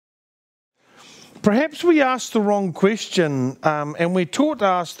perhaps we ask the wrong question, and we're taught to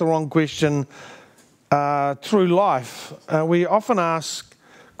ask the wrong question through life. We often ask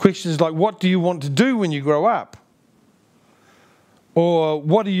questions like, what do you want to do when you grow up? Or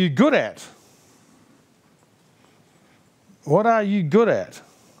what are you good at? What are you good at?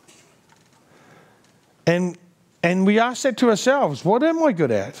 And we ask that to ourselves. What am I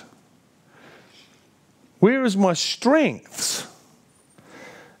good at? Where is my strengths?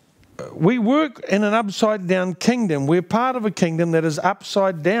 We work in an upside down kingdom. We're part of a kingdom that is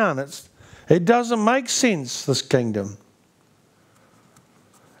upside down. It doesn't make sense, this kingdom.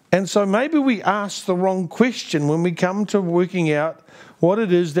 And so maybe we ask the wrong question when we come to working out what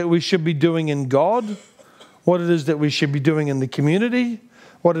it is that we should be doing in God, what it is that we should be doing in the community,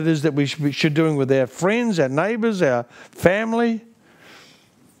 what it is that we should be doing with our friends, our neighbours, our family.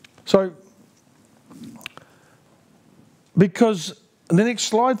 So, because, the next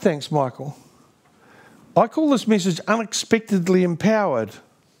slide, thanks Michael. I call this message Unexpectedly Empowered.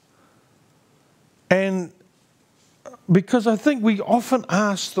 And because I think we often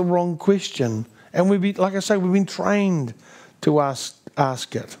ask the wrong question, and like I say, we've been trained to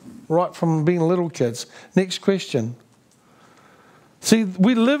ask it, right from being little kids. Next question. See,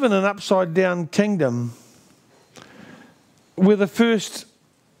 we live in an upside-down kingdom where the first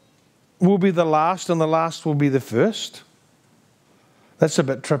will be the last and the last will be the first. That's a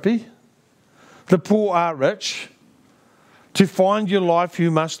bit trippy. The poor are rich. To find your life, you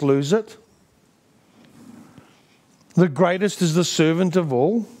must lose it. The greatest is the servant of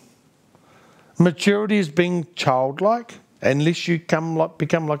all. Maturity is being childlike. Unless you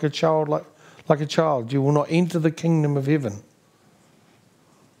become like a child, you will not enter the kingdom of heaven.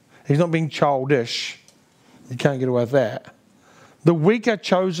 He's not being childish. You can't get away with that. The weak are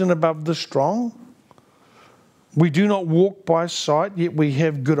chosen above the strong. We do not walk by sight, yet we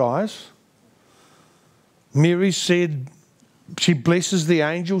have good eyes. Mary said, she blesses the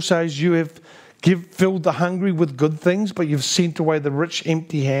angel, says, you have filled the hungry with good things, but you've sent away the rich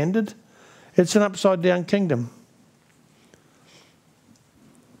empty-handed. It's an upside-down kingdom.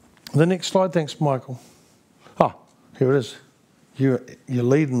 The next slide, thanks, Michael. Oh, here it is. You're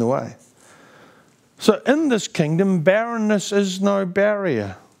leading the way. So in this kingdom, barrenness is no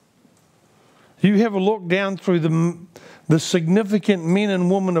barrier. You have a look down through the significant men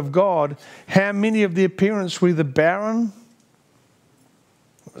and women of God. How many of their parents were either barren?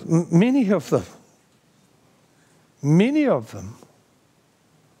 Many of them. Many of them.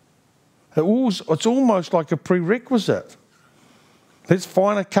 It's almost like a prerequisite. Let's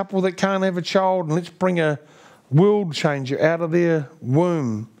find a couple that can't have a child and let's bring a world changer out of their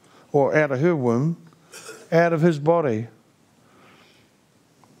womb, or out of her womb, out of his body.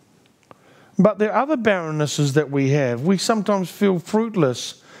 But there are other barrennesses that we have. We sometimes feel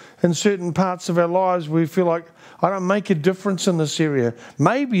fruitless in certain parts of our lives. We feel like, I don't make a difference in this area.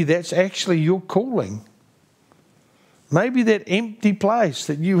 Maybe that's actually your calling. Maybe that empty place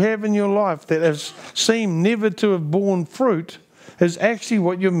that you have in your life that has seemed never to have borne fruit is actually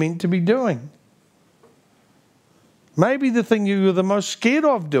what you're meant to be doing. Maybe the thing you were the most scared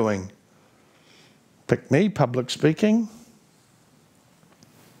of doing, pick me, public speaking,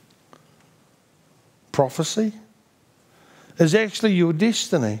 prophecy, is actually your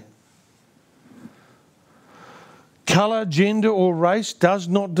destiny. Colour, gender or race does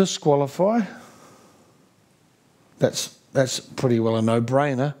not disqualify. That's pretty well a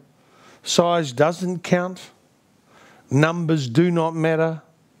no-brainer. Size doesn't count. Numbers do not matter.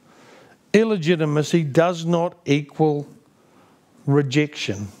 Illegitimacy does not equal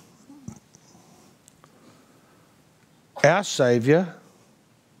rejection. Our Saviour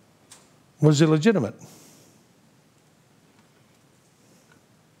was illegitimate.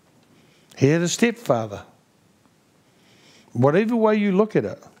 He had a stepfather. Whatever way you look at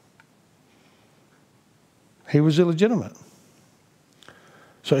it, he was illegitimate.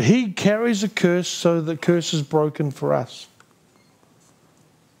 So he carries a curse so the curse is broken for us.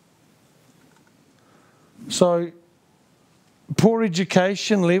 So poor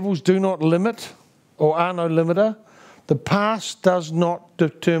education levels do not limit or are no limiter. The past does not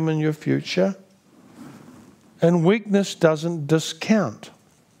determine your future. And weakness doesn't discount.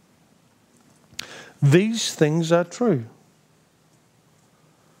 These things are true.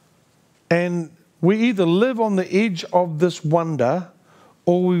 And we either live on the edge of this wonder,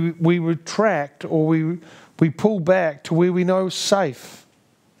 or we retract, or we pull back to where we know is safe.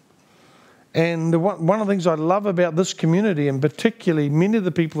 And one of the things I love about this community, and particularly many of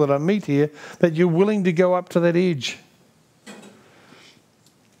the people that I meet here, that you're willing to go up to that edge.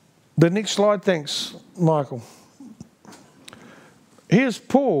 The next slide, thanks, Michael. Here's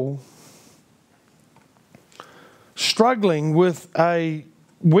Paul struggling with a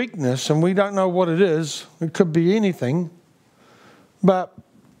weakness, and we don't know what it is. It could be anything. But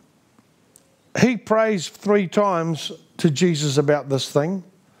he prays 3 times to Jesus about this thing.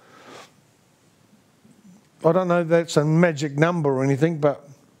 I don't know if that's a magic number or anything, but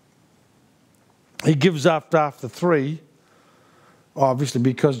he gives up after 3, obviously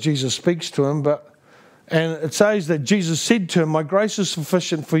because Jesus speaks to him. And it says that Jesus said to him, "My grace is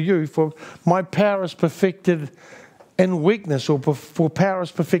sufficient for you, for my power is perfected in weakness," or "for power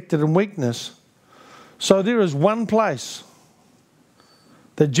is perfected in weakness." So there is one place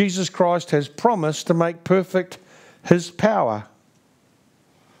that Jesus Christ has promised to make perfect his power,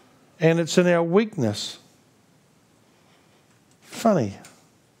 and it's in our weakness. Funny.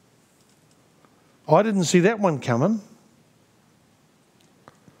 I didn't see that one coming.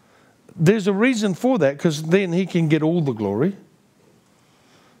 There's a reason for that, because then he can get all the glory.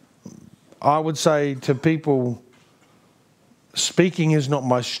 I would say to people, speaking is not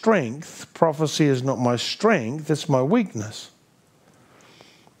my strength, prophecy is not my strength, it's my weakness.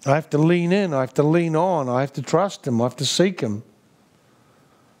 I have to lean in, I have to lean on, I have to trust him, I have to seek him.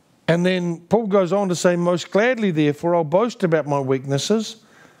 And then Paul goes on to say, "Most gladly therefore I'll boast about my weaknesses,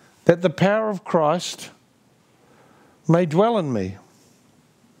 that the power of Christ may dwell in me."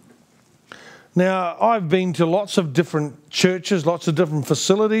 Now, I've been to lots of different churches, lots of different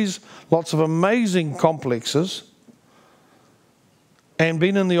facilities, lots of amazing complexes, and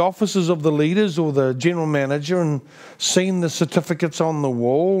been in the offices of the leaders or the general manager and seen the certificates on the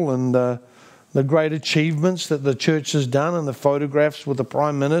wall and the great achievements that the church has done, and the photographs with the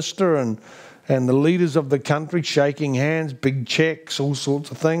Prime Minister and the leaders of the country shaking hands, big checks, all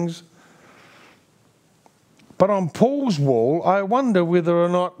sorts of things. But on Paul's wall, I wonder whether or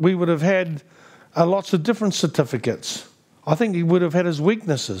not we would have had lots of different certificates. I think he would have had his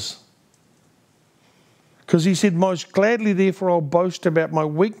weaknesses. Because he said, "Most gladly therefore I'll boast about my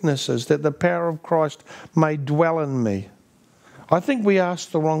weaknesses, that the power of Christ may dwell in me." I think we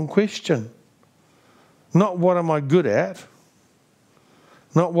asked the wrong question. Not what am I good at,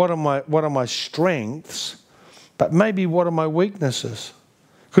 not what are my strengths, but maybe what are my weaknesses.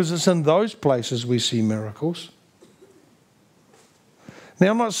 Because it's in those places we see miracles. Now,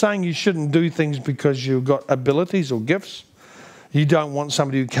 I'm not saying you shouldn't do things because you've got abilities or gifts. You don't want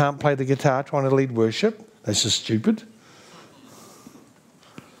somebody who can't play the guitar trying to lead worship. That's just stupid.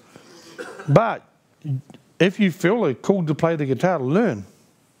 But if you feel it's called to play the guitar, learn.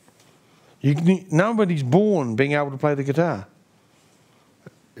 Nobody's born being able to play the guitar.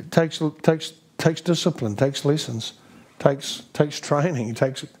 It takes discipline, takes lessons, takes training,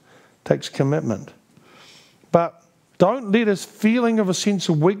 takes commitment. But don't let a feeling of a sense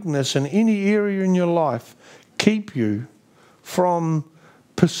of weakness in any area in your life keep you from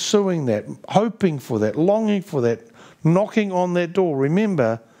pursuing that, hoping for that, longing for that, knocking on that door.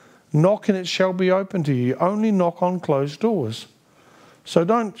 Remember, knock and it shall be open to you. Only knock on closed doors. So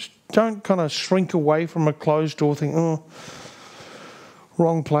don't kind of shrink away from a closed door, think, "Oh,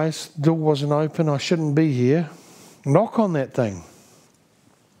 wrong place, door wasn't open, I shouldn't be here." Knock on that thing.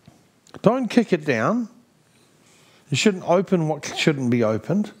 Don't kick it down. You shouldn't open what shouldn't be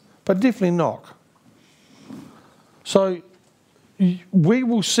opened, but definitely knock. So we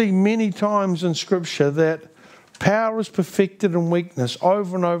will see many times in Scripture that power is perfected in weakness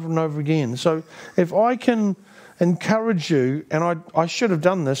over and over and over again. So if I can encourage you, and I should have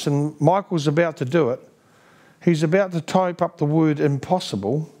done this, and Michael's about to do it. He's about to type up the word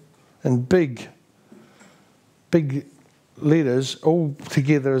impossible in big letters all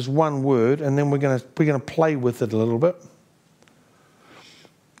together as one word, and then we're going to play with it a little bit.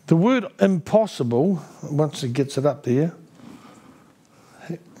 The word impossible, once he gets it up there,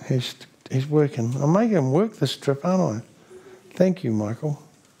 he's working. I'm making him work this trip, aren't I? Thank you, Michael.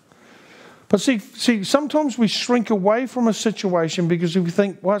 But see, sometimes we shrink away from a situation because we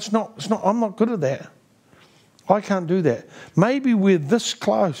think, well, it's not. I'm not good at that. I can't do that. Maybe we're this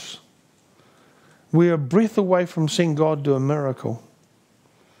close. We're a breath away from seeing God do a miracle.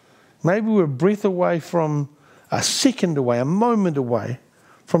 Maybe we're a breath away from, a second away, a moment away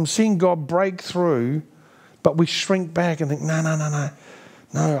from seeing God break through, but we shrink back and think, no,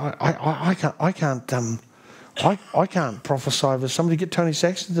 I can't prophesy over somebody. Get Tony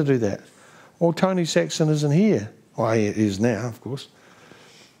Saxon to do that. Well, Tony Saxon isn't here. Well, he is now, of course.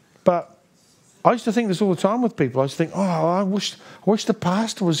 But I used to think this all the time with people. I used to think, oh, I wish the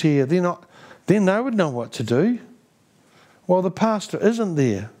pastor was here. Then they would know what to do. Well, the pastor isn't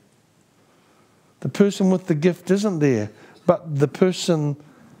there. The person with the gift isn't there. But the person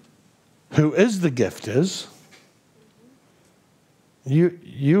who is the gift is.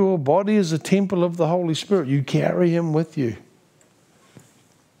 Your body is a temple of the Holy Spirit. You carry Him with you.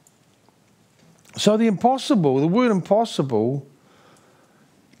 So the word impossible,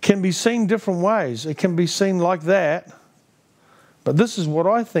 can be seen different ways. It can be seen like that. But this is what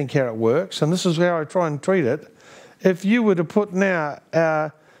I think how it works, and this is how I try and treat it. If you were to put now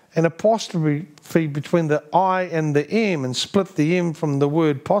an apostrophe between the I and the M and split the M from the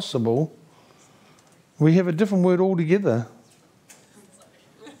word possible, we have a different word altogether.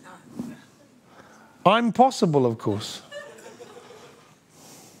 I'm possible, of course.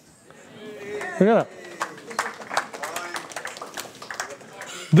 Look at that.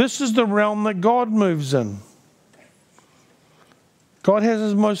 This is the realm that God moves in. God has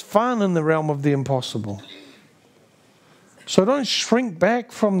His most fun in the realm of the impossible. So don't shrink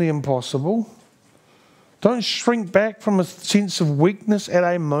back from the impossible. Don't shrink back from a sense of weakness at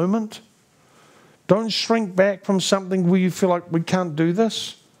a moment. Don't shrink back from something where you feel like we can't do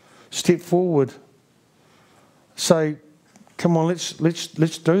this. Step forward. Say, come on, let's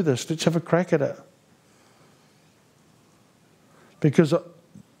do this. Let's have a crack at it. Because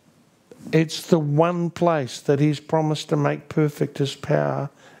it's the one place that He's promised to make perfect. His power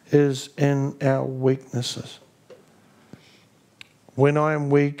is in our weaknesses. When I am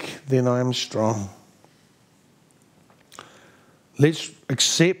weak, then I am strong. Let's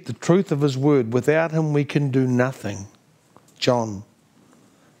accept the truth of His word. Without Him, we can do nothing. John,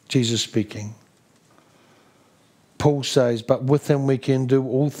 Jesus speaking. Paul says, but with Him we can do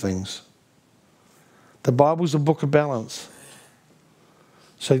all things. The Bible's a book of balance.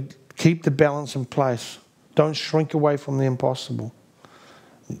 So keep the balance in place. Don't shrink away from the impossible.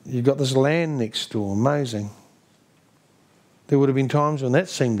 You've got this land next door. Amazing. There would have been times when that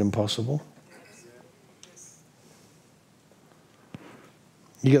seemed impossible.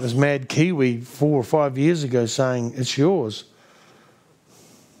 You got this mad Kiwi 4 or 5 years ago saying, it's yours.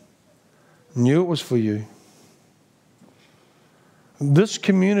 Knew it was for you. This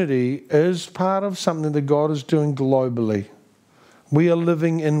community is part of something that God is doing globally. We are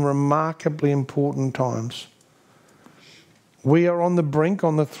living in remarkably important times. We are on the brink,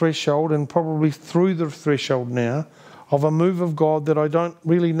 on the threshold, and probably through the threshold now, of a move of God that I don't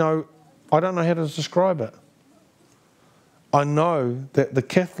really know. I don't know how to describe it. I know that the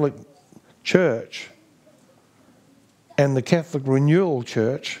Catholic Church and the Catholic Renewal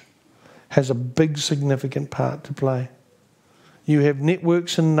Church has a big significant part to play. You have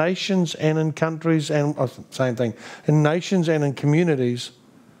networks in nations and in countries, and same thing, in nations and in communities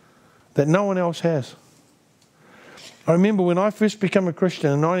that no one else has. I remember when I first became a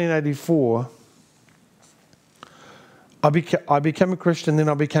Christian in 1984, I became a Christian, then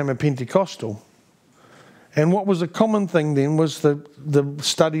I became a Pentecostal. And what was a common thing then was the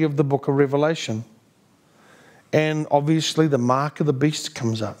study of the book of Revelation. And obviously the mark of the beast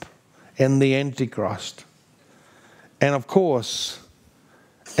comes up, and the Antichrist. And of course,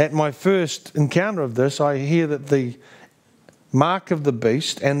 at my first encounter of this, I hear that the mark of the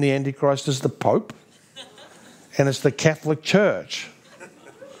beast and the Antichrist is the Pope, and it's the Catholic Church.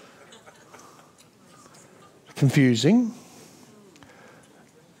 Confusing.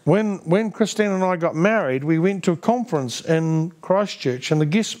 When Christine and I got married, we went to a conference in Christchurch, and the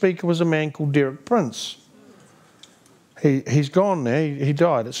guest speaker was a man called Derek Prince. He's gone now. He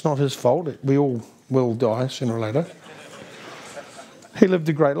died. It's not his fault. We all will die sooner or later. He lived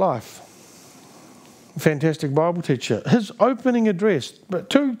a great life. Fantastic Bible teacher. His opening address,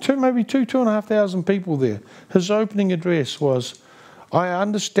 but maybe 2,500 people there. His opening address was, I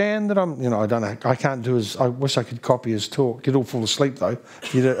understand that I'm, I don't know, I can't do his, I wish I could copy his talk. You'd all fall asleep though,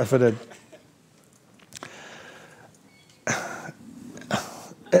 if it did.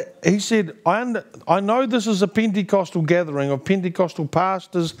 He said, I know this is a Pentecostal gathering of Pentecostal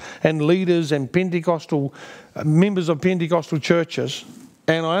pastors and leaders and Pentecostal members of Pentecostal churches,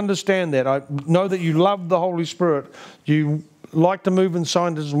 and I understand that. I know that you love the Holy Spirit. You like to move in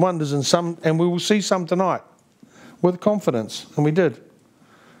signs and wonders, and we will see some tonight with confidence, and we did.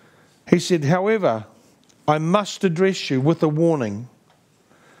 He said, however, I must address you with a warning.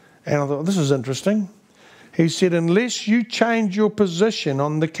 And I thought, this is interesting. He said, unless you change your position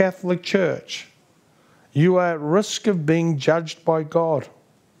on the Catholic Church, you are at risk of being judged by God.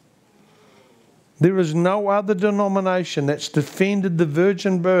 There is no other denomination that's defended the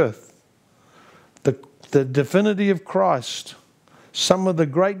virgin birth, the divinity of Christ, some of the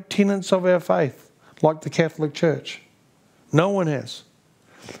great tenets of our faith, like the Catholic Church. No one has.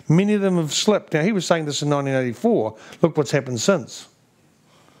 Many of them have slipped. Now, he was saying this in 1984. Look what's happened since.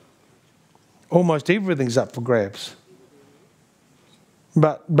 Almost everything's up for grabs.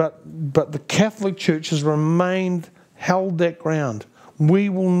 But the Catholic Church has held that ground. We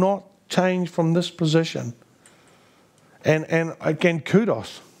will not change from this position. And again,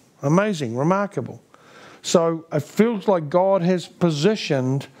 kudos. Amazing, remarkable. So it feels like God has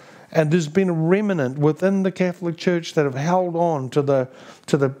positioned, and there's been a remnant within the Catholic Church that have held on to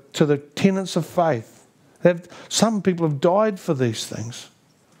the tenets of faith. Some people have died for these things.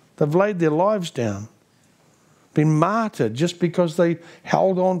 They've laid their lives down, been martyred just because they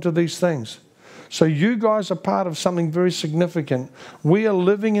held on to these things. So you guys are part of something very significant. We are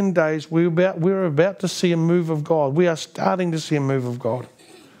living in days we're about to see a move of God. We are starting to see a move of God.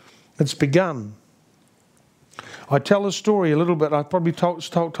 It's begun. I tell a story a little bit. I probably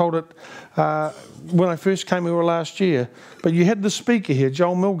told it when I first came here last year. But you had the speaker here,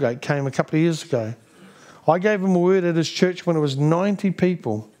 Joel Milgate, came a couple of years ago. I gave him a word at his church when it was 90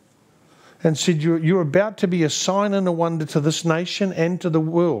 people and said, you're about to be a sign and a wonder to this nation and to the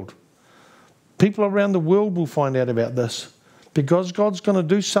world. People around the world will find out about this because God's going to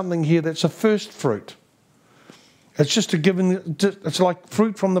do something here that's a first fruit. It's just it's like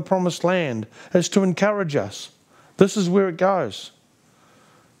fruit from the promised land. It's to encourage us. This is where it goes.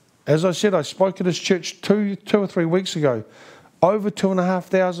 As I said, I spoke at his church two or 3 weeks ago. Over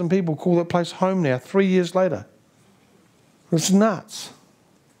 2,500 people call that place home now, 3 years later. It's nuts.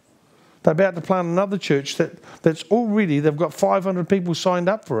 They're about to plant another church that's already, they've got 500 people signed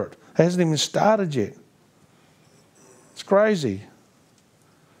up for it. It hasn't even started yet. It's crazy.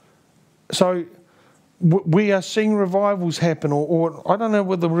 So we are seeing revivals happen, or I don't know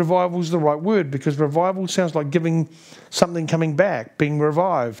whether revival is the right word, because revival sounds like giving something coming back, being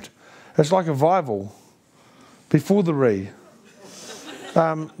revived. It's like a vival before the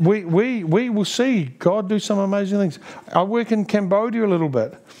we will see God do some amazing things. I work in Cambodia a little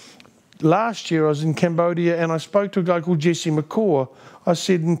bit. Last year I was in Cambodia and I spoke to a guy called Jesse McCaw. I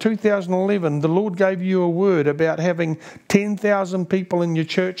said, in 2011, the Lord gave you a word about having 10,000 people in your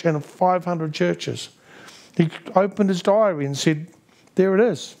church and 500 churches. He opened his diary and said, there it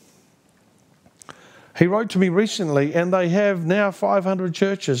is. He wrote to me recently, and they have now 500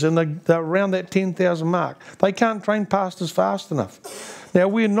 churches, and they're around that 10,000 mark. They can't train pastors fast enough. Now,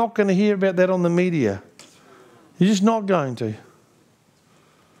 we're not going to hear about that on the media. You're just not going to.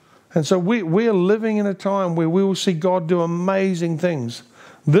 And so we're living in a time where we will see God do amazing things.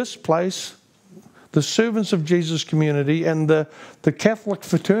 This place, the servants of Jesus community and the Catholic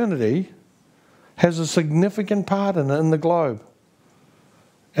fraternity has a significant part in it in the globe.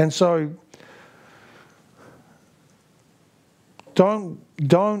 And so don't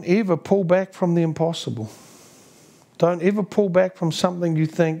ever pull back from the impossible. Don't ever pull back from something you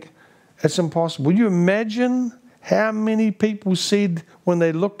think it's impossible. Will you imagine how many people said when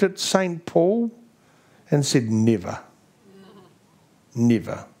they looked at St. Paul and said, never.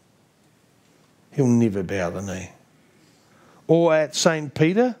 Never. He'll never bow the knee. Or at St.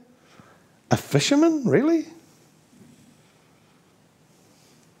 Peter, a fisherman, really?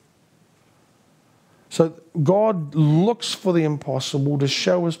 So God looks for the impossible to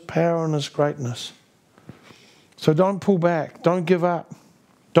show his power and his greatness. So don't pull back. Don't give up.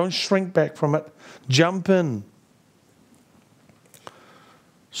 Don't shrink back from it. Jump in.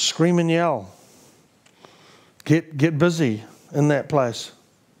 Scream and yell. Get busy in that place.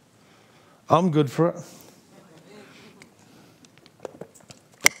 I'm good for it.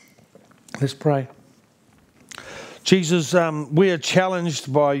 Let's pray. Jesus, we are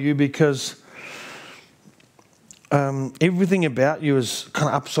challenged by you because everything about you is kind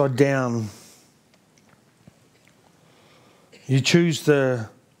of upside down. You choose one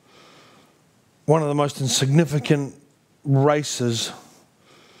of the most insignificant races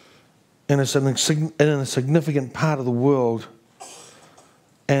in a significant part of the world,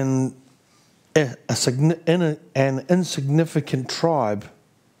 and in an insignificant tribe,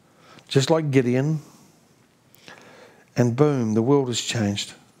 just like Gideon, and boom, the world has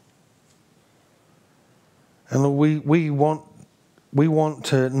changed. And we want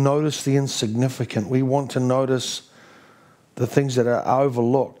to notice the insignificant. We want to notice the things that are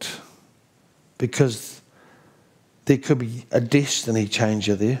overlooked, because there could be a destiny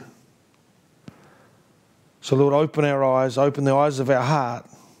changer there. So Lord, open our eyes, open the eyes of our heart.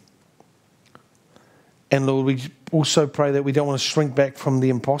 And Lord, we also pray that we don't want to shrink back from the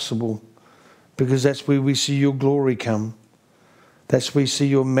impossible, because that's where we see your glory come. That's where we see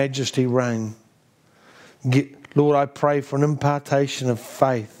your majesty reign. Lord, I pray for an impartation of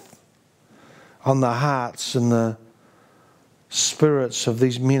faith on the hearts and the spirits of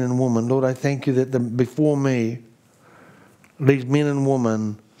these men and women. Lord, I thank you that before me, these men and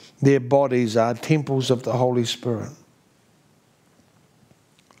women, their bodies are temples of the Holy Spirit.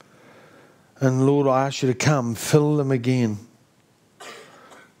 And Lord, I ask you to come, fill them again.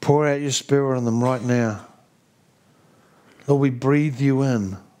 Pour out your Spirit on them right now. Lord, we breathe you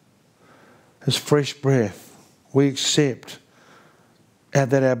in as fresh breath. We accept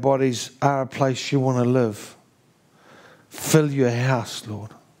that our bodies are a place you want to live. Fill your house,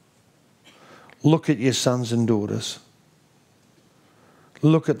 Lord. Look at your sons and daughters.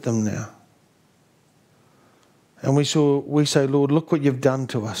 Look at them now. And we say, Lord, look what you've done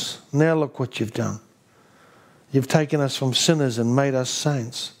to us. Now look what you've done. You've taken us from sinners and made us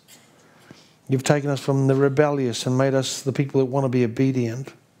saints. You've taken us from the rebellious and made us the people that want to be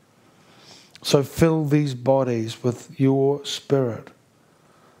obedient. So fill these bodies with your Spirit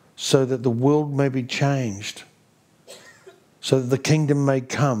so that the world may be changed, so that the kingdom may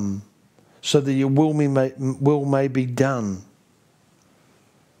come, so that your will may be done.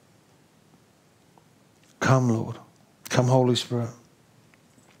 Come, Lord. Come, Holy Spirit.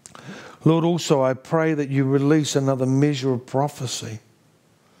 Lord, also I pray that you release another measure of prophecy.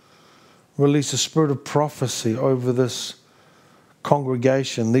 Release a spirit of prophecy over this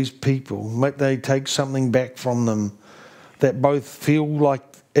congregation, these people. May they take something back from them that both feel like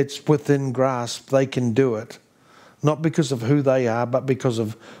it's within grasp, they can do it. Not because of who they are, but because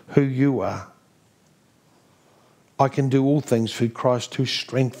of who you are. I can do all things through Christ who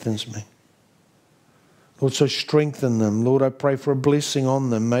strengthens me. Lord, so strengthen them. Lord, I pray for a blessing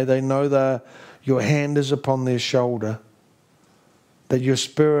on them. May they know that your hand is upon their shoulder, that your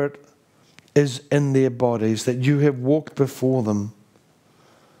Spirit is in their bodies, that you have walked before them,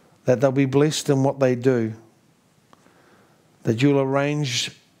 that they'll be blessed in what they do, that you'll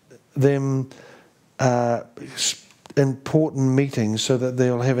arrange them important meetings so that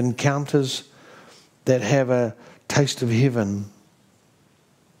they'll have encounters that have a taste of heaven.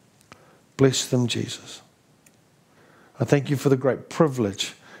 Bless them, Jesus. I thank you for the great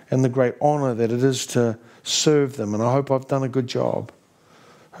privilege and the great honour that it is to serve them, and I hope I've done a good job.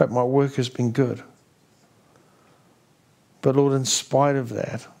 I hope my work has been good. But Lord, in spite of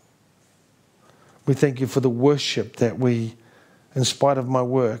that, we thank you for the worship that we, in spite of my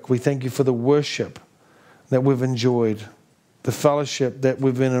work, we thank you for the worship that we've enjoyed, the fellowship that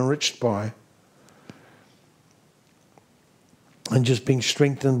we've been enriched by, and just being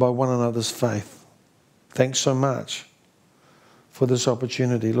strengthened by one another's faith. Thanks so much for this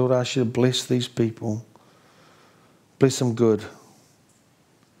opportunity. Lord, I ask you to bless these people. Bless them good.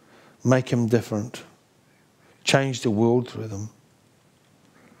 Make them different. Change the world through them.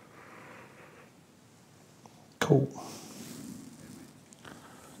 Cool.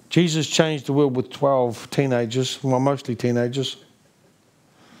 Jesus changed the world with 12 teenagers, well, mostly teenagers.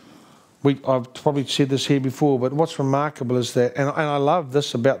 I've probably said this here before, but what's remarkable is that, and I love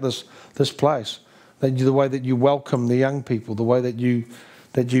this about this place, that the way that you welcome the young people, the way that you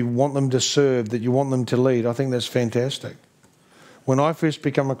want them to serve, that you want them to lead. I think that's fantastic. When I first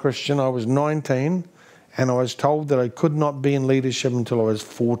became a Christian, I was 19, and I was told that I could not be in leadership until I was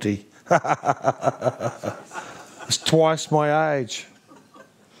 40. It's twice my age.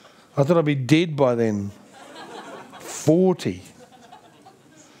 I thought I'd be dead by then. 40.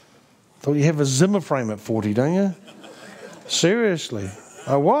 Thought you have a Zimmer frame at 40, don't you? Seriously,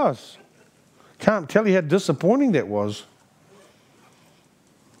 I was. Can't tell you how disappointing that was.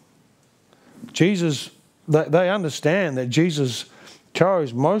 Jesus, they understand that Jesus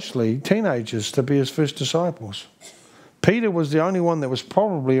chose mostly teenagers to be his first disciples. Peter was the only one that was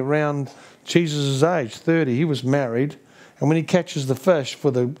probably around Jesus' age, 30. He was married, and when he catches the fish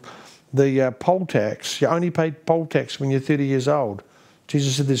for the poll tax, you only pay poll tax when you're 30 years old.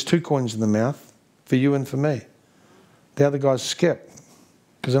 Jesus said there's 2 coins in the mouth, for you and for me. The other guys skip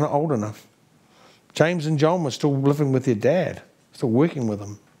because they're not old enough. James and John were still living with their dad, still working with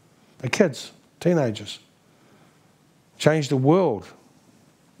them. They're kids, teenagers. Changed the world.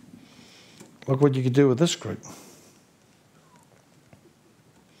 Look what you could do with this group.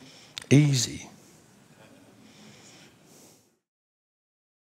 Easy.